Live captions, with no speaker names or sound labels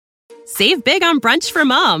Save big on brunch for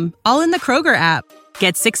mom, all in the Kroger app.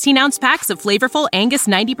 Get 16-ounce packs of flavorful Angus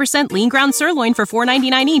 90% lean ground sirloin for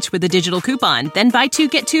 $4.99 each with a digital coupon. Then buy 2,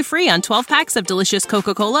 get 2 free on 12 packs of delicious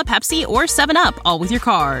Coca-Cola, Pepsi, or 7-Up, all with your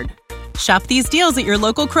card. Shop these deals at your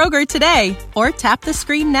local Kroger today, or tap the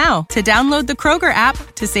screen now to download the Kroger app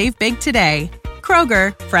to save big today.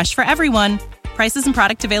 Kroger, fresh for everyone. Prices and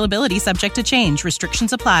product availability subject to change.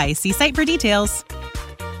 Restrictions apply. See site for details.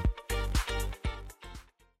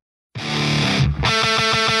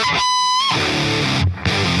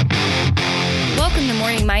 Welcome to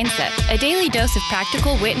Morning Mindset, a daily dose of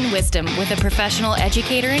practical wit and wisdom with a professional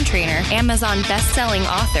educator and trainer, Amazon best-selling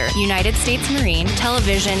author, United States Marine,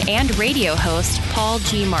 television and radio host, Paul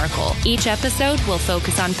G. Markel. Each episode will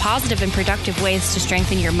focus on positive and productive ways to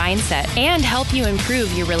strengthen your mindset and help you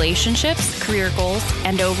improve your relationships, career goals,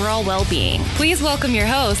 and overall well-being. Please welcome your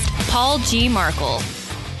host, Paul G. Markel.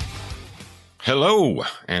 Hello,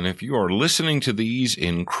 and if you are listening to these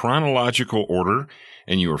in chronological order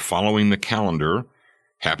and you are following the calendar,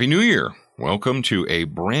 Happy New Year. Welcome to a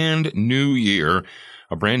brand new year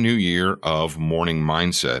of Morning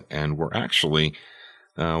Mindset. And we're actually,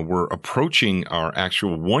 we're approaching our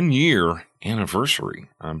actual 1-year anniversary.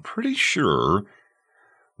 I'm pretty sure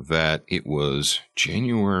that it was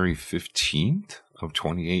January 15th of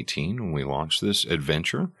 2018 when we launched this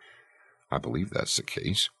adventure. I believe that's the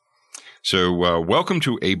case. So welcome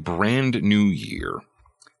to a brand new year.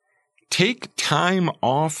 Take time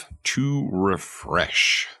off to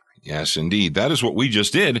refresh. Yes, indeed. That is what we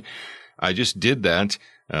just did. I just did that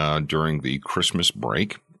during the Christmas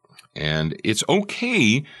break. And it's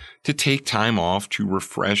okay to take time off to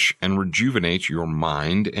refresh and rejuvenate your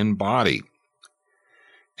mind and body.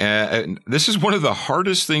 And this is one of the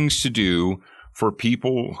hardest things to do for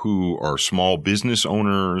people who are small business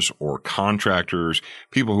owners or contractors,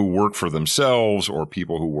 people who work for themselves or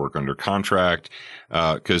people who work under contract,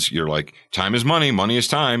 because you're like, time is money, money is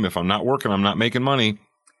time. If I'm not working, I'm not making money.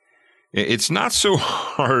 It's not so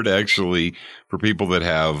hard, actually, for people that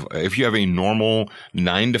have, if you have a normal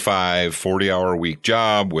 9-to-5, 40-hour-a-week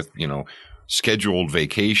job with, scheduled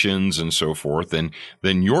vacations and so forth,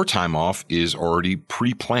 then your time off is already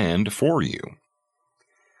pre-planned for you.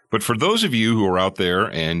 But for those of you who are out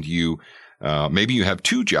there and you, maybe you have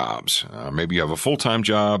 2 jobs, maybe you have a full-time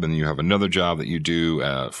job and you have another job that you do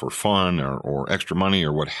for fun or extra money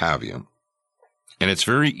or what have you. And it's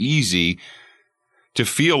very easy to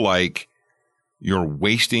feel like you're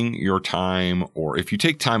wasting your time, or if you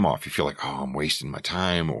take time off, you feel like, oh, I'm wasting my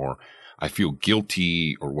time, or I feel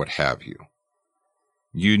guilty or what have you.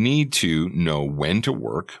 You need to know when to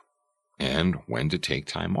work and when to take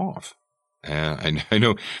time off. And I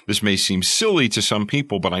know this may seem silly to some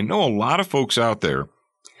people, but I know a lot of folks out there,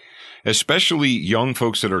 especially young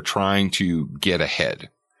folks that are trying to get ahead.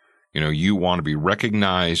 You want to be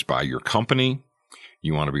recognized by your company.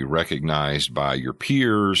 You want to be recognized by your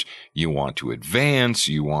peers. You want to advance.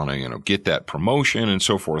 You want to, get that promotion and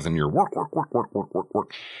so forth. And you're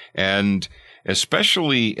work. And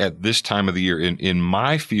especially at this time of the year, in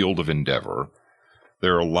my field of endeavor,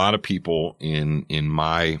 there are a lot of people in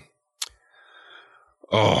my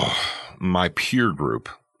peer group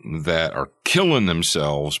that are killing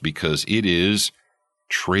themselves because it is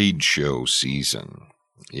trade show season.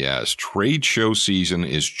 Yes, trade show season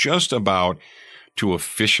is just about to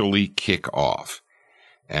officially kick off.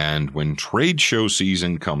 And when trade show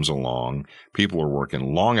season comes along, people are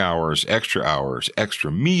working long hours,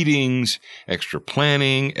 extra meetings, extra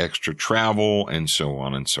planning, extra travel, and so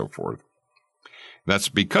on and so forth. That's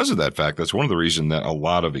because of that fact. That's one of the reasons that a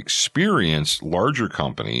lot of experienced larger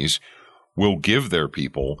companies will give their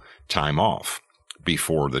people time off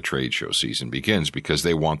before the trade show season begins, because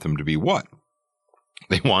they want them to be what?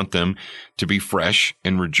 They want them to be fresh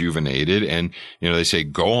and rejuvenated. And, they say,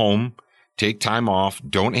 go home, take time off,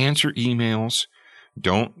 don't answer emails,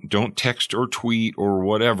 don't text or tweet or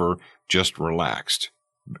whatever, just relaxed,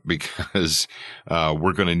 because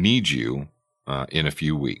we're going to need you in a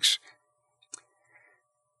few weeks.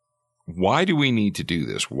 Why do we need to do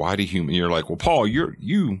this? Why do you're like, well, Paul,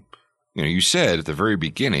 you said at the very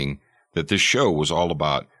beginning that this show was all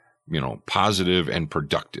about, positive and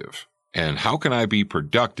productive. And how can I be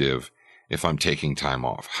productive if I'm taking time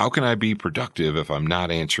off? How can I be productive if I'm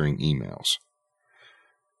not answering emails?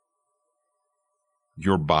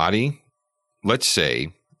 Your body, let's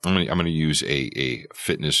say, I'm going to use a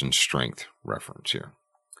fitness and strength reference here.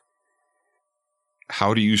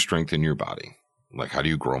 How do you strengthen your body? Like, how do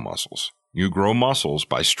you grow muscles? You grow muscles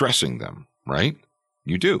by stressing them, right?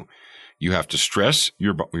 You do. You have to stress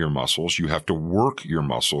your muscles. You have to work your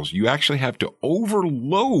muscles. You actually have to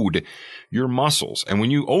overload your muscles. And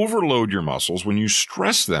when you overload your muscles, when you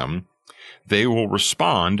stress them, they will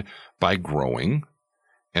respond by growing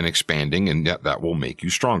and expanding, and that will make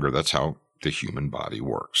you stronger. That's how the human body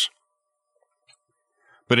works.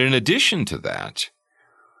 But in addition to that,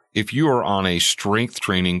 if you are on a strength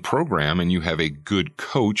training program and you have a good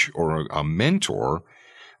coach or a mentor,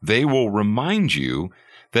 they will remind you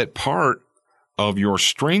that part of your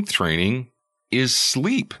strength training is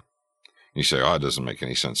sleep. You say, oh, it doesn't make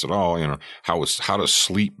any sense at all. How does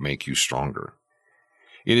sleep make you stronger?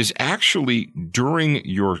 It is actually during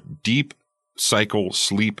your deep cycle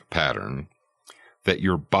sleep pattern that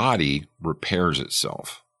your body repairs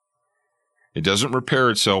itself. It doesn't repair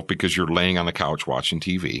itself because you're laying on the couch watching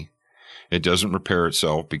TV. It doesn't repair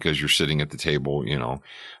itself because you're sitting at the table,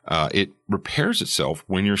 It repairs itself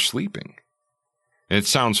when you're sleeping. And it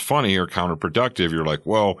sounds funny or counterproductive. You're like,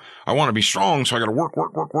 well, I want to be strong, so I got to work.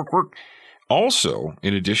 Also,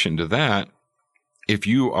 in addition to that, if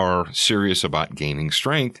you are serious about gaining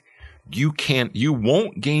strength, you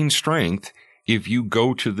won't gain strength if you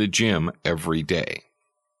go to the gym every day.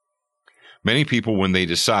 Many people, when they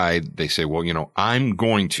decide, they say, well, I'm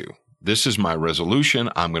going to. This is my resolution.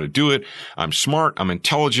 I'm going to do it. I'm smart. I'm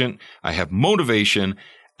intelligent. I have motivation.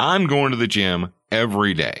 I'm going to the gym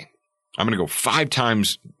every day. I'm going to go 5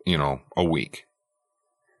 times, a week.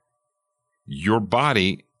 Your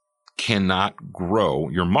body cannot grow.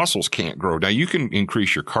 Your muscles can't grow. Now, you can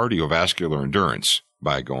increase your cardiovascular endurance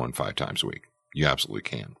by going 5 times a week. You absolutely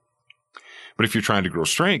can. But if you're trying to grow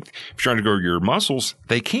strength, if you're trying to grow your muscles,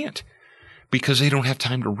 they can't because they don't have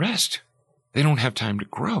time to rest. They don't have time to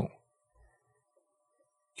grow.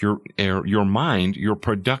 Your mind, your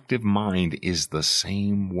productive mind is the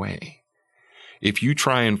same way. If you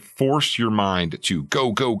try and force your mind to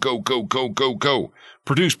go,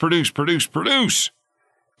 produce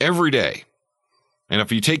every day. And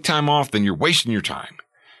if you take time off, then you're wasting your time.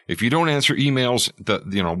 If you don't answer emails,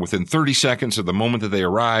 within 30 seconds of the moment that they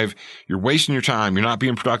arrive, you're wasting your time. You're not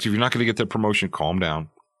being productive. You're not going to get that promotion. Calm down.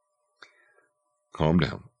 Calm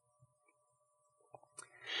down.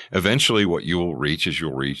 Eventually, what you'll reach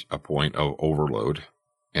a point of overload,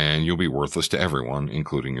 and you'll be worthless to everyone,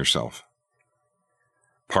 including yourself.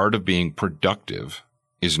 Part of being productive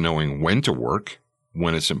is knowing when to work,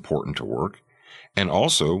 when it's important to work, and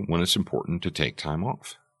also when it's important to take time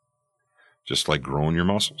off. Just like growing your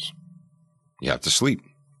muscles. You have to sleep.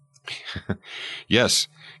 Yes,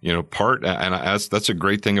 that's a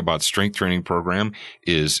great thing about strength training program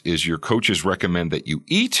is your coaches recommend that you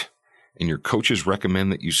eat and your coaches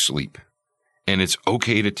recommend that you sleep. And it's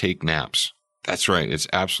okay to take naps. That's right. It's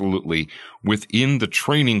absolutely within the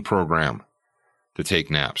training program to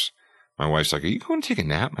take naps. My wife's like, are you going to take a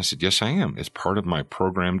nap? I said, yes, I am. It's part of my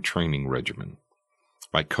program training regimen.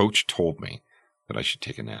 My coach told me that I should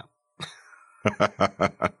take a nap.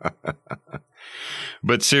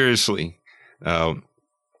 But seriously,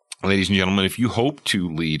 ladies and gentlemen, if you hope to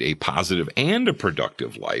lead a positive and a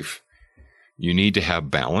productive life, you need to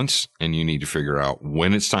have balance and you need to figure out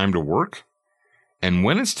when it's time to work and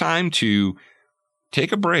when it's time to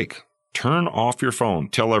take a break. Turn off your phone.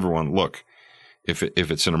 Tell everyone, look, if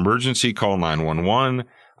it's an emergency, call 911.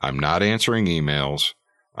 I'm not answering emails.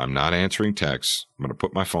 I'm not answering texts. I'm going to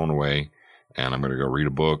put my phone away and I'm going to go read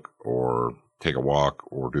a book or take a walk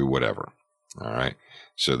or do whatever. All right.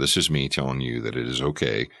 So this is me telling you that it is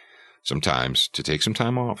okay sometimes to take some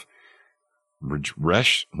time off.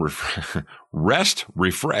 Rest,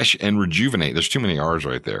 refresh, and rejuvenate. There's too many R's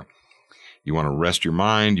right there. You want to rest your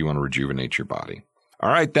mind. You want to rejuvenate your body. All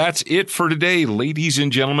right, that's it for today, ladies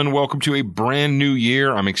and gentlemen. Welcome to a brand new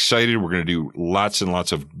year. I'm excited. We're going to do lots and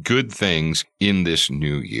lots of good things in this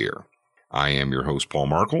new year. I am your host, Paul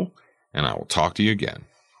Markle, and I will talk to you again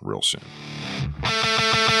real soon.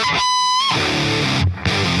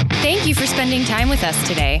 Thank you for spending time with us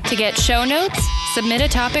today. To get show notes, submit a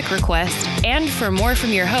topic request, and for more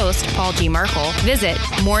from your host, Paul G. Markle, visit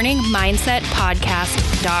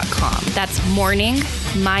morningmindsetpodcast.com. That's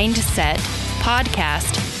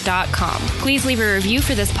morningmindsetpodcast.com. Please leave a review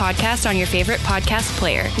for this podcast on your favorite podcast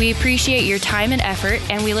player. We appreciate your time and effort,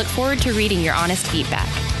 and we look forward to reading your honest feedback.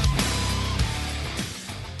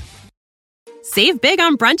 Save big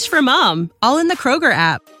on brunch for mom, all in the Kroger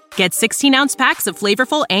app. Get 16-ounce packs of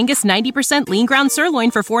flavorful Angus 90% lean ground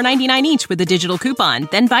sirloin for $4.99 each with a digital coupon.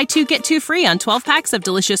 Then buy 2, get 2 free on 12 packs of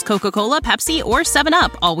delicious Coca-Cola, Pepsi, or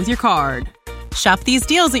 7-Up, all with your card. Shop these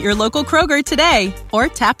deals at your local Kroger today, or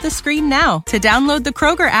tap the screen now to download the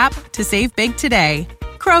Kroger app to save big today.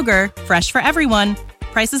 Kroger, fresh for everyone.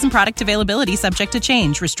 Prices and product availability subject to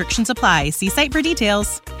change. Restrictions apply. See site for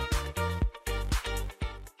details.